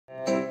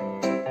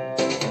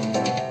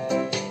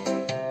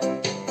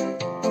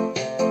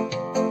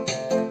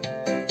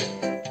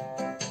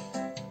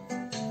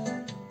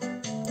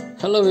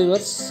Hello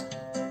viewers,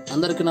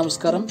 అందరికీ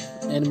నమస్కారం.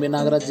 నేను మీ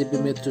నాగరాజ్ జీపీ.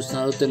 మీరు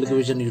చూస్తున్నారు Telugu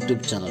vision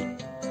YouTube channel.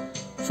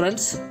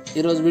 Friends,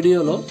 ఈరోజు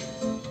వీడియోలో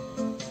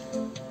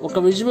ఒక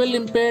విజువల్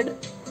ఇంపేర్డ్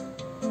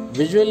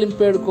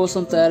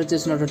కోసం తయారు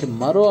చేసినటువంటి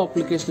మరో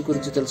అప్లికేషన్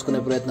గురించి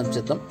తెలుసుకునే ప్రయత్నం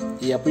చేద్దాం.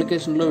 ఈ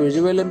అప్లికేషన్లో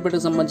విజువల్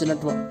ఇంపేర్డ్కి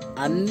సంబంధించినటువంటి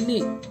అన్ని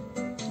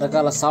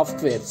రకాల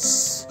సాఫ్ట్వేర్స్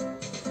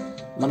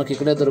మనకి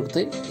ఇక్కడే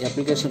దొరుకుతాయి. ఈ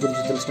అప్లికేషన్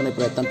గురించి తెలుసుకునే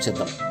ప్రయత్నం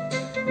చేద్దాం.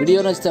 వీడియో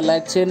నచ్చితే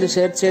లైక్ చేయండి,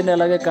 షేర్ చేయండి,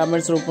 అలాగే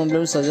కామెంట్స్ రూపంలో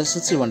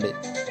సజెషన్స్ ఇవ్వండి.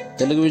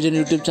 తెలుగు విజన్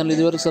యూట్యూబ్ ఛానల్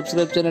ఇదివరకు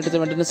సబ్స్క్రైబ్ చేయనట్టయితే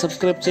వెంటనే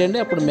సబ్స్క్రైబ్ చేయండి.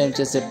 అప్పుడు మేము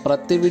చేసే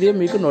ప్రతి వీడియో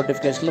మీకు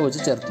నోటిఫికేషన్లో వచ్చి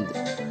చేరుతుంది.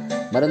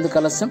 మరెందుకు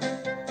ఆలస్యం,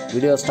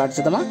 వీడియో స్టార్ట్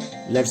చేద్దామా?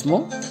 Let's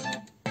move.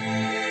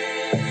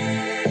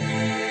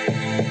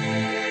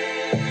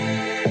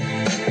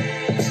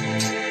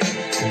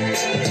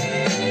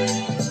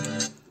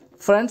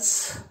 Friends,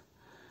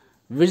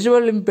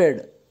 visual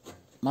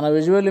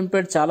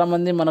impaired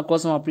చాలామంది మన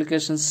కోసం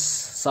అప్లికేషన్స్,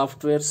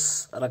 సాఫ్ట్వేర్స్,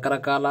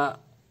 రకరకాల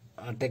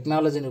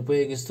టెక్నాలజీని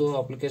ఉపయోగిస్తూ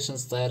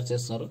అప్లికేషన్స్ తయారు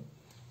చేస్తున్నారు.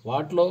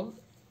 వాటిలో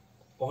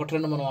ఒకటి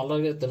రెండు మనం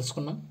అలాగే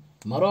తెలుసుకున్నాం.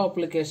 మరో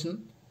అప్లికేషన్,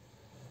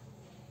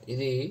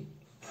 ఇది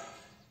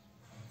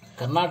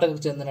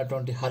కర్ణాటకకు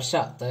చెందినటువంటి హర్ష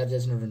తయారు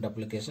చేసినటువంటి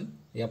అప్లికేషన్.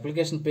 ఈ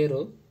అప్లికేషన్ పేరు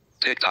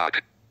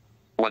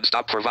one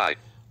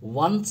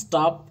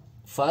stop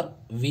for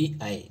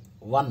VI.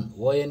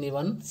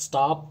 ONE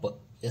stop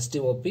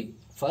STOP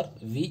for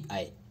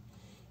VI.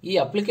 ఈ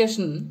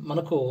అప్లికేషన్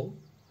మనకు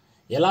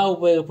ఎలా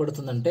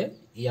ఉపయోగపడుతుందంటే,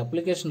 ఈ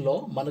అప్లికేషన్లో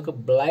మనకు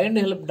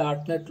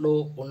blindhelp.netలో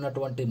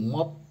ఉన్నటువంటి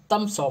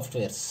మొత్తం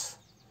సాఫ్ట్వేర్స్,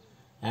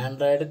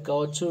 ఆండ్రాయిడ్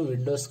కావచ్చు,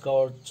 విండోస్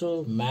కావచ్చు,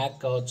 మ్యాక్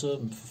కావచ్చు,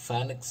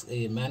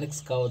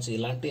 మ్యానిక్స్ కావచ్చు,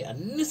 ఇలాంటి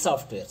అన్ని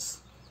సాఫ్ట్వేర్స్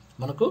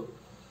మనకు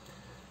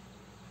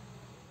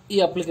ఈ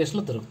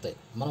అప్లికేషన్లో దొరుకుతాయి.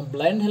 మనం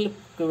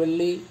blindhelpకి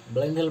వెళ్ళి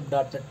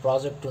blindhelp.net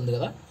ప్రాజెక్ట్ ఉంది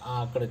కదా,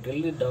 అక్కడికి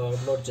వెళ్ళి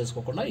డౌన్లోడ్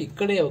చేసుకోకుండా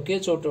ఇక్కడే ఒకే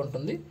చోట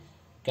ఉంటుంది.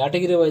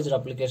 కేటగిరీ వైజ్డ్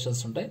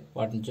అప్లికేషన్స్ ఉంటాయి.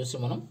 వాటిని చూసి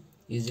మనం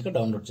ఈజీగా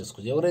డౌన్లోడ్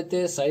చేసుకోవచ్చు. ఎవరైతే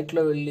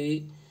సైట్లో వెళ్ళి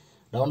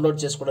డౌన్లోడ్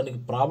చేసుకోవడానికి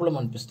ప్రాబ్లం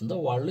అనిపిస్తుందో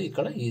వాళ్ళు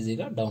ఇక్కడ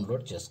ఈజీగా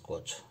డౌన్లోడ్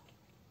చేసుకోవచ్చు.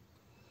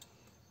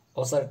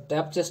 ఒకసారి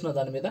ట్యాప్ చేసిన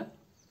దాని మీద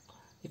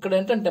ఇక్కడ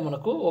ఏంటంటే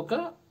మనకు ఒక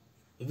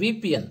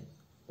VPN,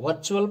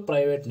 వర్చువల్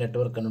ప్రైవేట్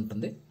నెట్వర్క్ అని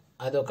ఉంటుంది.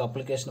 అది ఒక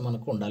అప్లికేషన్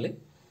మనకు ఉండాలి.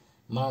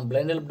 మనం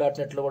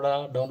blindhelp.netలో కూడా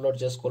డౌన్లోడ్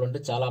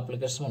చేసుకోవాలంటే చాలా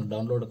అప్లికేషన్స్ మనకు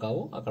డౌన్లోడ్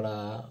కావు. అక్కడ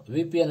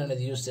VPN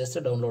అనేది యూజ్ చేస్తే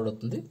డౌన్లోడ్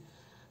అవుతుంది.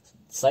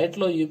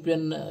 సైట్లో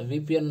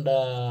VPN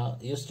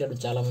యూజ్ చేయడం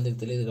చాలామందికి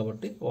తెలియదు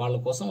కాబట్టి వాళ్ళ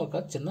కోసం ఒక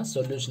చిన్న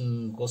సొల్యూషన్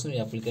కోసం ఈ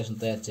అప్లికేషన్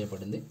తయారు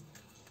చేయబడింది.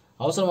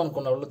 అవసరం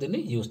అనుకున్న వాళ్ళు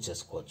దీన్ని యూజ్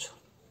చేసుకోవచ్చు.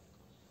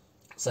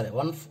 సరే,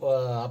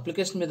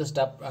 అప్లికేషన్ మీద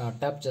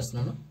ట్యాప్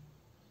చేస్తున్నాను.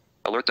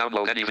 Alert: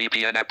 download any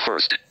VPN app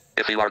first.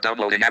 If you are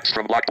downloading apps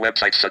from blocked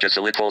websites such as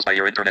illegals by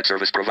your internet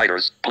service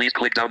providers, please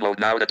click download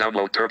now to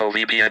download Turbo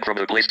VPN from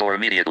the Play Store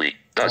immediately.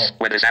 Thus,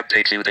 when this app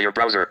takes you to your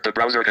browser, the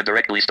browser can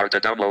directly start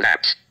to download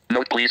apps.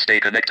 Note: please stay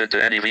connected to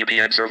any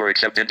VPN server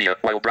except India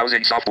while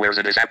browsing softwares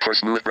in this app for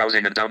smooth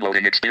browsing and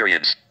downloading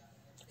experience.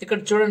 ఇక్కడ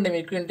చూడండి,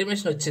 మీకు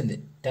intimation వచ్చింది.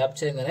 Tap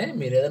చేయగానే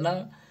మీరు ఏదైనా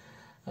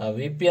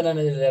VPN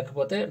అనేది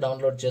లేకపోతే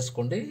download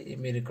చేసుకోండి.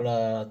 మీరు ఇక్కడ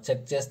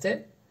చెక్ చేస్తే,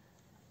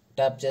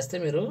 ట్యాప్ చేస్తే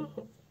మీరు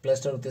ప్లే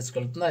స్టోర్కి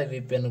తీసుకెళ్తుంది. ఆ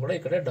VPN కూడా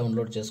ఇక్కడే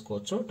డౌన్లోడ్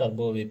చేసుకోవచ్చు.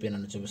 టర్బో VPN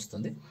అని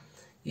చూపిస్తుంది.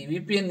 ఈ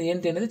VPN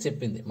ఏంటి అనేది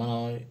చెప్పింది. మనం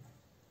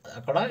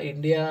అక్కడ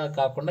ఇండియా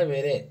కాకుండా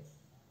వేరే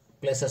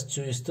ప్లేసెస్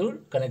చూపిస్తూ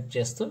కనెక్ట్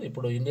చేస్తూ,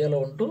 ఇప్పుడు ఇండియాలో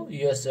ఉంటూ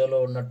USAలో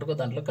ఉన్నట్టుగా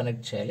దాంట్లో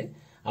కనెక్ట్ చేయాలి.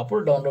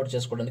 అప్పుడు డౌన్లోడ్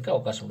చేసుకోవడానికి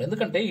అవకాశం ఉంటుంది.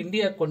 ఎందుకంటే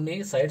ఇండియా కొన్ని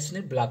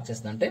సైట్స్ని బ్లాక్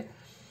చేస్తుంది. అంటే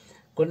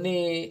కొన్ని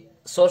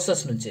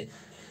సోర్సెస్ నుంచి,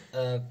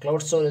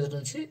 క్లౌడ్ స్టోరేజ్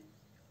నుంచి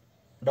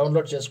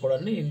డౌన్లోడ్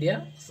చేసుకోవడాన్ని ఇండియా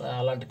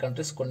అలాంటి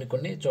కంట్రీస్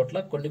కొన్ని చోట్ల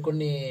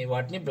కొన్ని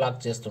వాటిని బ్లాక్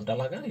చేస్తుంటాయి.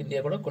 అలాగా ఇండియా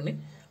కూడా కొన్ని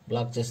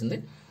బ్లాక్ చేసింది.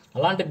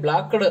 అలాంటి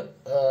బ్లాక్డ్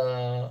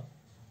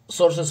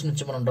సోర్సెస్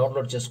నుంచి మనం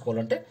డౌన్లోడ్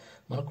చేసుకోవాలంటే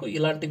మనకు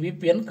ఇలాంటి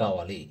VPN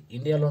కావాలి.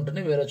 ఇండియాలో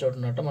ఉంటేనే వేరే చోట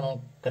ఉన్నట్టు మనం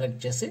కనెక్ట్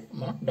చేసి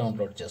మనం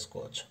డౌన్లోడ్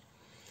చేసుకోవచ్చు.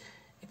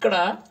 ఇక్కడ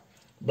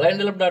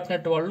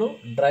blindhelp.net వాళ్ళు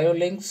డ్రైవ్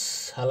లింక్స్,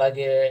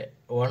 అలాగే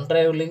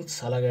OneDrive లింక్స్,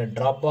 అలాగే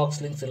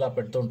డ్రాప్బాక్స్ లింక్స్ ఇలా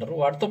పెడుతూ ఉంటారు.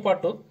 వాటితో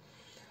పాటు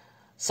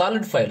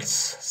సాలిడ్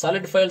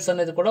ఫైల్స్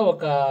అనేది కూడా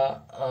ఒక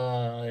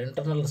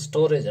ఇంటర్నల్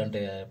స్టోరేజ్,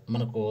 అంటే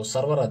మనకు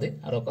సర్వర్,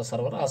 అదొక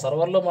సర్వర్. ఆ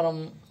సర్వర్లో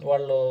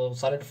వాళ్ళు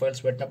సాలిడ్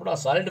ఫైల్స్ పెట్టినప్పుడు ఆ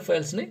సాలిడ్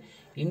ఫైల్స్ని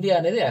ఇండియా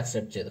అనేది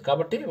యాక్సెప్ట్ చేయదు.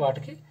 కాబట్టి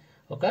వాటికి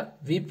ఒక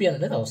VPN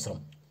అనేది అవసరం.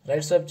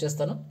 రైట్ స్వైప్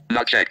చేస్తాను.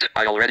 Not checked.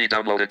 I already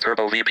downloaded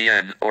Turbo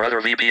VPN or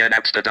other VPN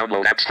apps to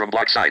download apps from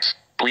blocked sites.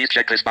 Please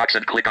check this box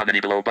and click on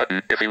any below button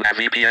if you have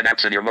VPN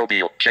apps in your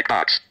mobile. Check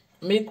box.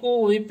 మీకు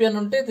VPN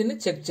ఉంటే దీన్ని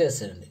check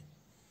చేసేయండి,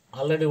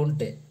 already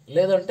ఉంటే.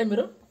 లేదంటే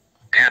మీరు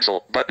Cancel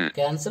button.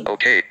 Cancel.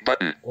 Okay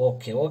button.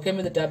 Okay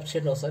మీద tap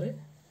చేయండి ఒకసారి.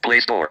 Play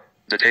Store.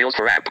 Details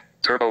for app.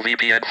 Turbo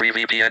VPN, free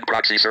VPN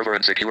proxy server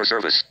and secure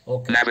service.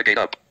 Okay.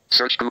 Navigate up.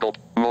 Search Google.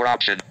 More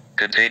option.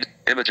 Contains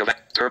image of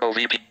Turbo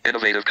VPN.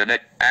 Innovative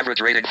Connect.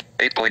 Average rating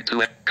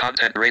 8.2.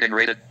 Content rating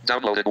rated.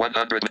 Downloaded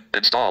 100.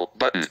 Install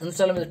button.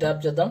 Install మీద tap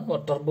చేద్దాం.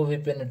 Turbo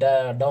VPN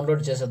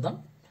download చేసేద్దాం.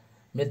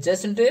 మీరు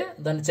చేస్తుంటే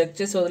దాన్ని check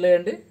చేసి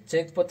వదిలేయండి.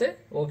 చేయకపోతే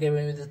okay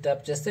మీద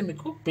ట్యాప్ చేస్తే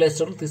మీకు ప్లే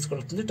స్టోర్కి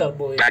తీసుకెళ్తుంది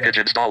turbo VPN. Package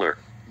installer.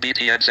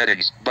 BTN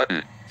settings button.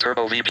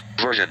 Turbo VPN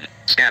Version.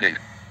 Scanning.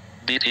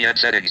 BTN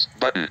settings.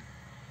 Button.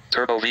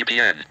 Turbo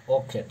VPN.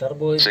 Okay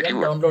turbo VPN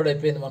Secure. Download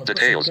అయిపోయింది మనకు.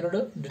 Details. Secured.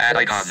 Add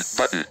icon.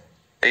 Button.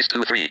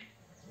 Ace23.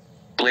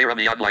 Play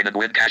Rummy online and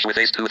win cash with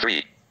Ace23.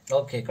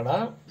 Okay ఇక్కడ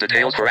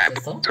Details for app.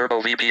 Turbo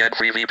VPN.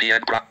 Free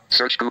VPN.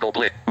 Search Google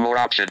Play. More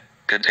option.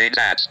 Contains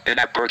ads.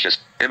 In-app purchase.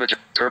 Image.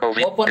 Turbo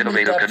VPN. Open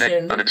Innovative with Connect.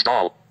 app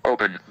Uninstall.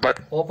 Open.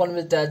 Button. Open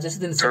with tab చేసి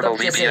దీన్ని Turbo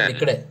setup చేసేయండి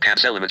ఇక్కడే. VPN.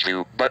 Cancel image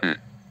view. Button.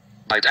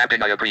 By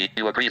tapping I agree.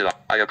 You agree to.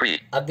 I agree.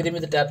 Agri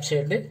మీద tap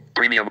చేయండి.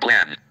 Premium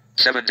plan.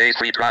 7 days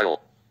free trial.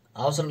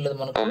 అవసరం లేదు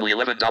మనకు. Only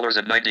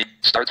 $11.90.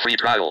 Start free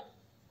trial.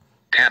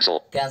 Cancel.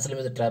 Cancel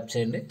మీద ట్యాప్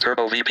చేయండి.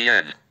 Turbo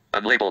VPN.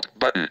 Unlabeled.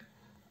 Button.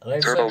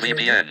 Right Turbo side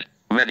VPN.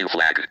 Menu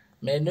flag.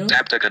 Menu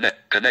Tap to connect.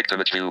 Connect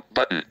image view.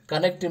 Button.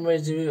 Connect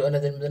image view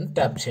అనేది మీద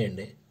tap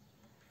చేయండి.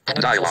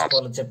 Connect Dialog.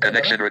 చేసుకోవాలని చెప్పాను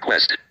Connection కదా.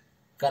 request.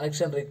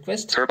 Connection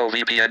request. Turbo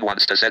VPN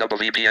wants to set up a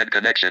VPN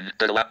connection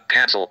that allow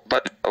cancel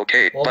button.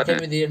 Okay okay button.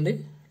 మీద ఇవ్వండి.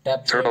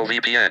 Tap Turbo చేయండి.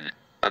 VPN.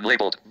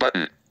 Unlabeled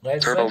button.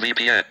 Right Turbo side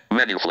VPN.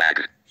 Menu flag.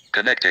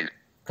 Connecting.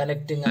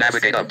 Connecting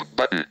Navigate up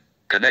button.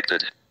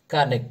 Connected.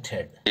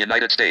 Connected.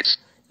 United States.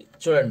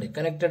 చూడండి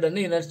connected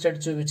అని United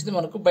states చూపించింది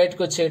మనకు.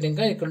 బయటకు వచ్చేయండి.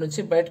 ఇంకా ఇక్కడ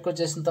నుంచి బయటకు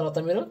వచ్చేసిన తర్వాత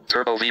మీరు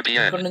Turbo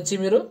VPN. ఇక్కడ నుంచి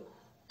మీరు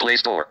Play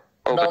Store.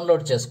 Open.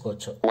 డౌన్లోడ్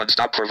చేసుకోవచ్చు. One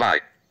stop for Vi.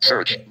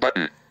 Search Okay.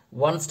 button.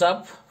 One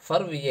stop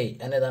for VI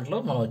అనే దాంట్లో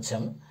మనం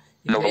వచ్చాము.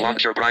 Nova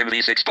Launcher Prime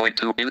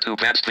V6.2 YouTube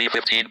Advanced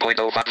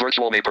 315.05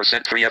 Virtual May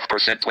percent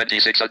 3F%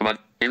 26 a month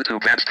YouTube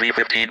Advanced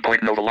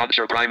 315. Nova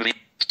Launcher Prime V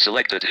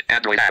selected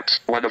Android apps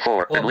 1 of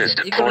 4 and list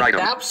 4 ఇక్కడ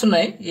items. Tabs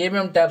ఉన్నాయి.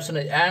 ఏమేమి tabs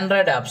ఉన్నాయి?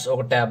 Android apps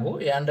ఒక tab.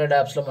 ఈ ఆండ్రాయిడ్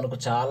యాప్స్ లో మనకు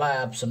చాలా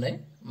apps ఉన్నాయి.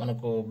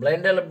 మనకు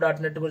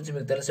blindhelp.net గురించి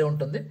మీకు తెలిసే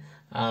ఉంటుంది.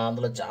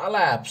 అందులో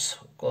చాలా యాప్స్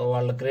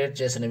వాళ్ళు క్రియేట్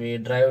చేసినవి,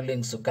 డ్రైవ్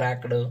లింక్స్,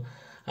 క్రాక్డ్,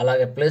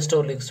 అలాగే ప్లే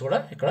స్టోర్ లింక్స్ కూడా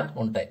ఇక్కడ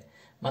ఉంటాయి.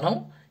 మనం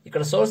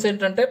ఇక్కడ సోర్స్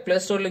ఏంటంటే ప్లే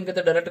స్టోర్ లింక్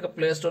అయితే డైరెక్ట్గా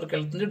ప్లే స్టోర్కి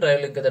వెళ్తుంది, డ్రైవ్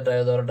లింక్ అయితే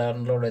డ్రైవ్ ద్వారా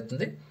డౌన్లోడ్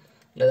అవుతుంది,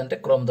 లేదంటే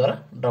క్రోమ్ ద్వారా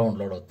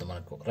డౌన్లోడ్ అవుతుంది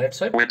మనకు. Right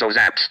side Windows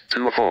apps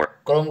 2 of 4.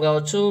 Chrome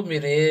కావచ్చు,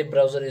 మీరు ఏ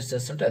బ్రౌజర్ యూస్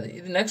చేస్తుంటే అది.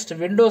 ఇది నెక్స్ట్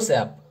విండోస్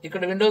యాప్.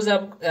 ఇక్కడ విండోస్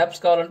యాప్స్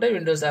కావాలంటే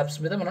విండోస్ యాప్స్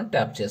మీద మనం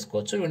ట్యాప్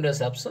చేసుకోవచ్చు.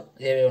 విండోస్ యాప్స్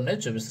ఏవేవి ఉన్నాయో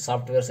చూపిస్తాయి,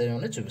 సాఫ్ట్వేర్స్ ఏవి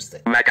ఉన్నాయో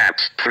చూపిస్తాయి. Mac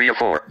apps 3 of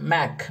 4.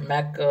 మ్యాక్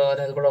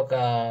అనేది కూడా ఒక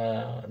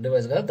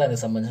డివైస్ కదా,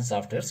 దానికి సంబంధించిన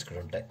సాఫ్ట్వేర్స్ ఇక్కడ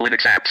ఉంటాయి.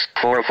 Linux apps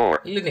 4 of 4.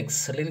 లినిక్స్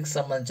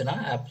సంబంధించిన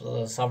యాప్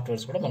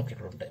సాఫ్ట్వేర్స్ కూడా మనకి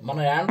ఇక్కడ ఉంటాయి.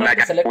 మనం Mac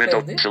ఆండ్రాయిడ్ సెలెక్ట్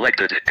Windows అయింది.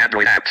 selected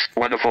Android apps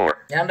 1 of 4.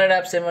 Android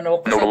apps ఏమైనా Nova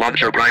ఒక్కసారి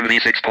Launcher Prime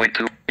V6.2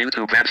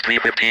 YouTube Advanced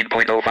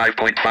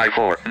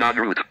 315.05.54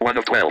 Non-root 1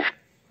 of 12.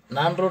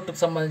 Non route కి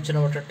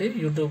సంబంధించినటువంటి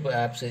యూట్యూబ్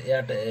యాప్స్.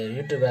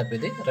 యూట్యూబ్ యాప్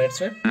ఇది. Right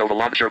side Nova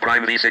Launcher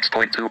Prime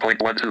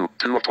V6.2.12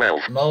 2 of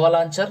 12. Noah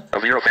launcher.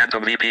 Avira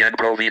Phantom VPN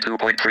Pro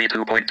V2.3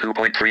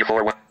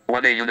 2.2.34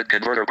 1A Unit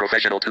Converter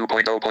Professional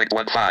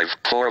 2.0.15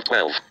 4 of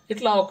 12.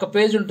 ఇట్లా ఒక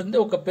page ఉంటుంది.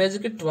 ఒక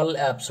పేజ్కి 12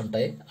 apps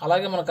ఉంటాయి.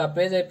 అలాగే మనకు ఆ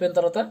పేజ్ అయిపోయిన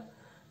తర్వాత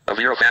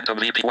Avira Phantom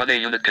VP 1A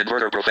Unit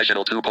Converter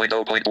Professional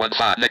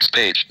 2.0.15 Next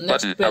page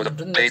next button page out of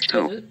ఉంటుంది. page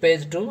 2.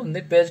 పేజ్ 2 ఉంది.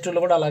 పేజ్ 2 లో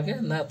కూడా అలాగే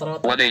తర్వాత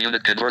 1A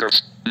Unit Converters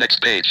Next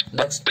page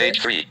Next page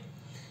page. 3.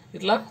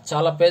 ఇట్లా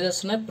చాలా పేజెస్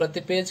ఉన్నాయి.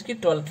 ప్రతి పేజ్కి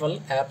 12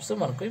 యాప్స్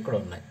మనకు ఇక్కడ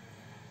ఉన్నాయి.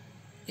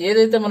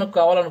 ఏదైతే మనకు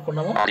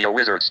కావాలనుకున్నామో Audio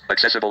Wizards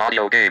Accessible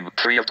Audio Game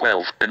 3 of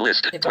 12 and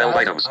list 12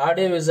 items.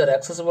 Audio visor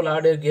accessible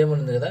audio game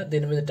ఉంది కదా,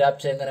 దీని మీద ట్యాప్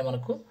చేయగానే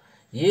మనకు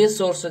ఏ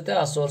సోర్స్ అయితే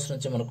ఆ సోర్స్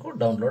నుంచి మనకు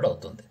డౌన్లోడ్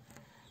అవుతుంది.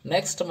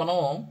 నెక్స్ట్ మనం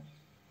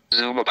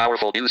Zoom a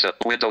powerful user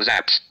Windows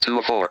apps 2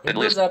 of 4 and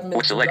Windows list app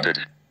మీద selected.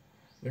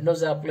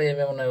 విండోస్ యాప్ లో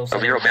ఏమేమి ఉన్నాయో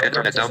Avira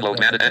Internet Download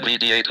Managed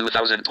NVDA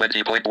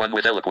 2020.1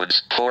 with Eloquence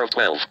 4 of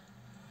 12.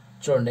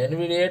 చూడండి.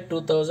 NVDA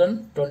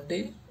 2020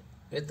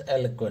 విత్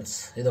ఎలిక్వెన్స్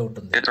ఇది ఒకటి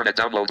ఉంది. Internet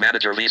Download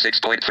Manager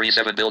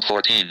V6.37 Build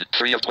 14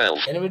 3 of 12.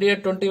 NVDA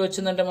 20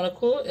 వచ్చిందంటే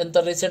మనకు ఎంత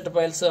రీసెంట్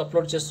ఫైల్స్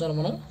అప్లోడ్ చేస్తున్నారో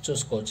మనం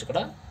చూసుకోవచ్చు. ఇక్కడ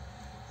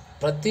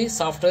ప్రతి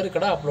సాఫ్ట్వేర్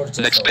ఇక్కడ అప్లోడ్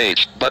Next చేస్తాం.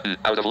 page button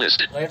out of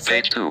list Right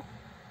page 2.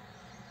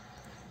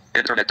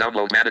 Internet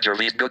Download Manager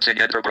V Goodsing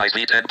Enterprise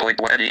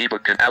V10.1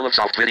 ebook and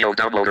Alesoft Video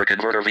Downloader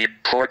Converter V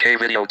 4K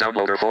Video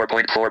Downloader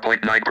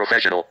 4.4.9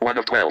 Professional 1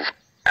 of 12.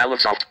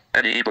 Alesoft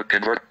any ebook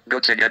converter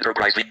Goodsing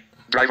Enterprise V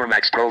Driver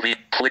Max Pro V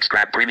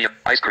Flickscrap Premium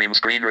Ice Cream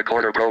Screen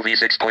Recorder Pro V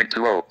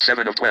 6.20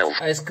 7 of 12.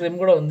 Ice cream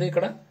కూడా ఉంది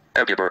ఇక్కడ.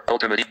 Ebuber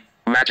Ultimate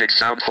Magic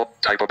Sound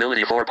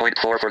Typeability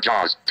 4.4 for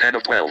JAWS 10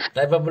 of 12.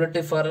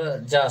 టైపబిలిటీ for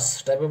Jos.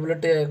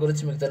 టైపబిలిటీ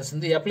గురించి మీకు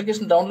తెలిసింది. ఈ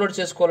application download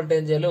చేసుకోవాలంటే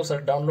ఏం చేయాలి?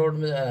 ఒకసారి డౌన్లోడ్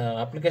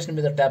అప్లికేషన్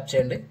మీద ట్యాప్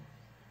చేయండి.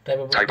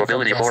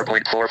 Typeability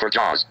 4.4 for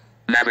JAWS.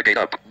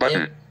 Navigate up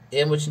button.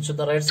 ఏం వచ్చింది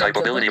చూద్దాం. Right side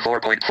Typeability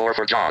 4.4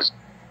 for JAWS.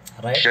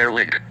 Right Share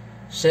link.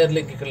 Share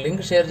link. ఇక్కడ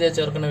లింక్ షేర్ చేసి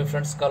ఎవరికైనా మీ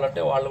ఫ్రెండ్స్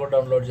కావాలంటే వాళ్ళు కూడా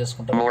డౌన్లోడ్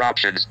చేసుకుంటారు. More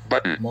options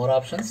button. More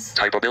options.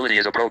 Typeability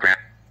is a program.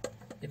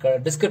 ఇక్కడ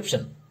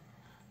description.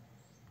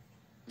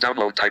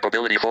 Download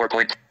Typeability 4.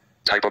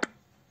 Type up.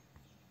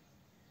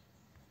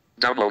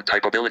 Download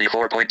Typeability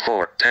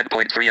 4.4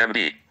 10.3 MB.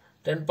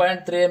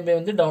 10.3 MB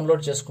ఉంది.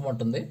 Download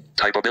చేసుకోమంటుంది.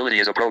 Typeability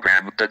is a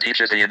program that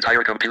teaches the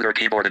entire computer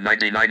keyboard in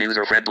 99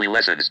 user-friendly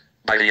lessons.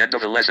 By the end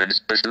of the lessons,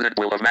 the student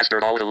will have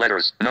mastered all the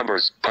letters,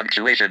 numbers,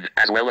 punctuation,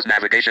 as well as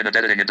navigation and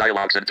editing in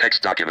dialogues and text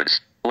documents.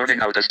 Learning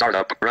how to start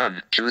up, run,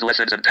 choose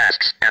lessons and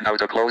tasks, and how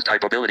to close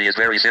typeability is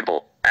very simple.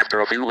 After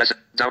a few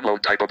lessons, download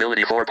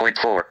typeability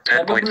 4.4,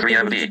 10.3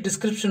 MB.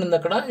 Description ఉంది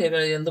అక్కడ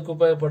ఎందుకు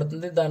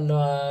ఉపయోగపడుతుంది, దాన్ని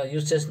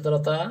use చేసిన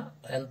తర్వాత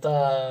ఎంత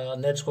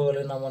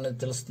నేర్చుకోగలిగినాము అనేది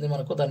తెలుస్తుంది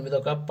మనకు. దాని మీద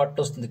ఒక పట్టు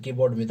వస్తుంది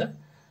కీబోర్డ్ మీద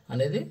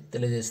అనేది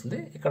తెలియజేసింది.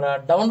 ఇక్కడ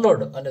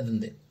డౌన్లోడ్ అనేది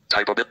ఉంది.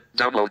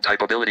 Download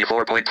typeability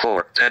 4.4,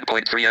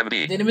 10.3 MB.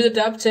 దీని మీద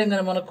ట్యాప్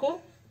చేయగానే మనకు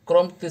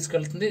క్రోమ్కి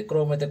తీసుకెళ్తుంది.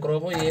 క్రోమ్ అయితే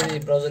క్రోమ్, ఏది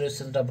బ్రౌజర్ యూస్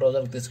చేస్తుంటే ఆ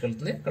బ్రౌజర్కి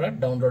తీసుకెళ్తుంది. ఇక్కడ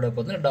డౌన్లోడ్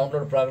అయిపోతుంది.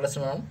 డౌన్లోడ్ ప్రోగ్రెస్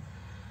మనం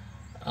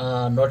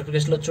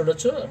నోటిఫికేషన్లో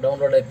చూడొచ్చు.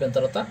 డౌన్లోడ్ అయిపోయిన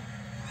తర్వాత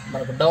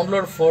మనకు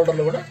డౌన్లోడ్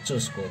ఫోల్డర్లు కూడా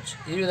చూసుకోవచ్చు.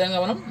 ఈ విధంగా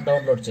మనం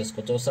డౌన్లోడ్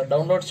చేసుకోవచ్చు. ఒకసారి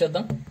డౌన్లోడ్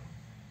చేద్దాం.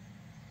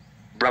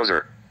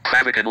 Browser,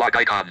 favicon lock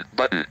icon,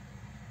 button.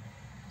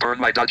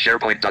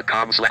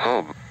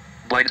 burnmy.sharepoint.com/home.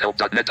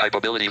 blindhelp.net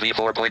typeability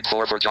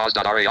v4.4 for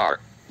jaws.rar.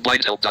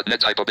 blindhelp.net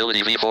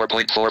typeability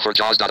v4.4 for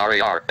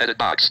jaws.rar. Edit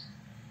box.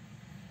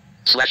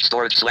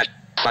 /storage/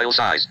 file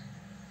size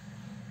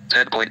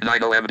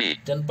 10.90 MB.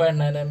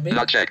 10.9 MB.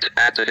 Not checked.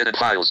 Add to hidden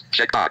files.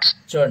 Checkbox.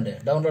 చూడండి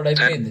download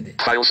అయిపోయింది. ఇది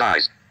file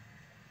size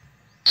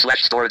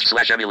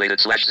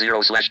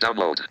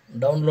 /storage/emulated/0/download.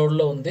 Download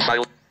లో ఉంది.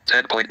 File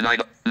 10.9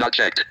 not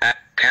checked.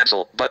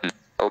 Cancel button.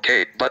 Okay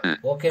button.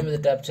 Okay మీద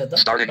tap చేద్దాం.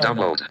 Starting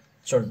download.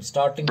 చూడండి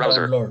starting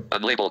Browser. Download.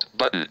 Unlabeled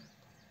button.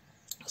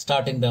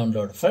 Starting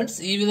download. Friends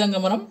ఈ విధంగా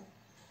మనం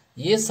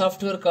ఏ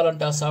సాఫ్ట్వేర్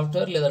కావాలంటే ఆ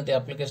సాఫ్ట్వేర్, లేదంటే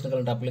అప్లికేషన్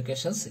కావాలంటే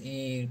అప్లికేషన్స్, ఈ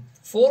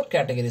 4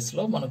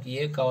 కేటగిరీస్లో మనకు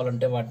ఏ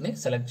కావాలంటే వాటిని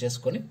సెలెక్ట్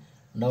చేసుకొని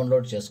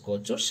డౌన్లోడ్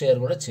చేసుకోవచ్చు, షేర్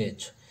కూడా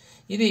చేయొచ్చు.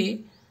 ఇది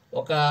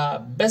ఒక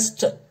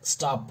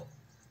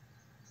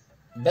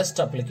బెస్ట్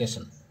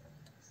అప్లికేషన్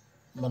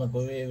మనకు.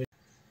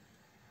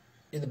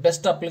 ఇది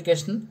బెస్ట్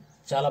అప్లికేషన్,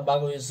 చాలా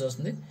బాగా యూజ్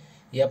చేస్తుంది.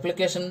 ఈ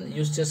అప్లికేషన్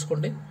యూజ్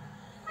చేసుకోండి,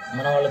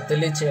 మన వాళ్ళకి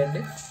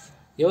తెలియచేయండి.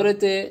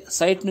 ఎవరైతే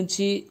సైట్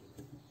నుంచి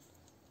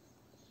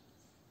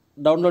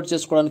డౌన్లోడ్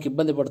చేసుకోవడానికి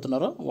ఇబ్బంది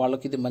పడుతున్నారో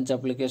వాళ్ళకి ఇది మంచి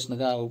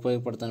అప్లికేషన్గా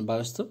ఉపయోగపడుతుందని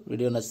భావిస్తూ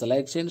వీడియో నచ్చితే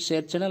లైక్ చేయండి,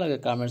 షేర్ చేయండి, అలాగే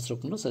కామెంట్స్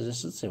రూపంలో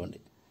సజెషన్స్ ఇవ్వండి.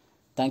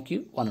 Thank you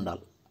one and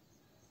all.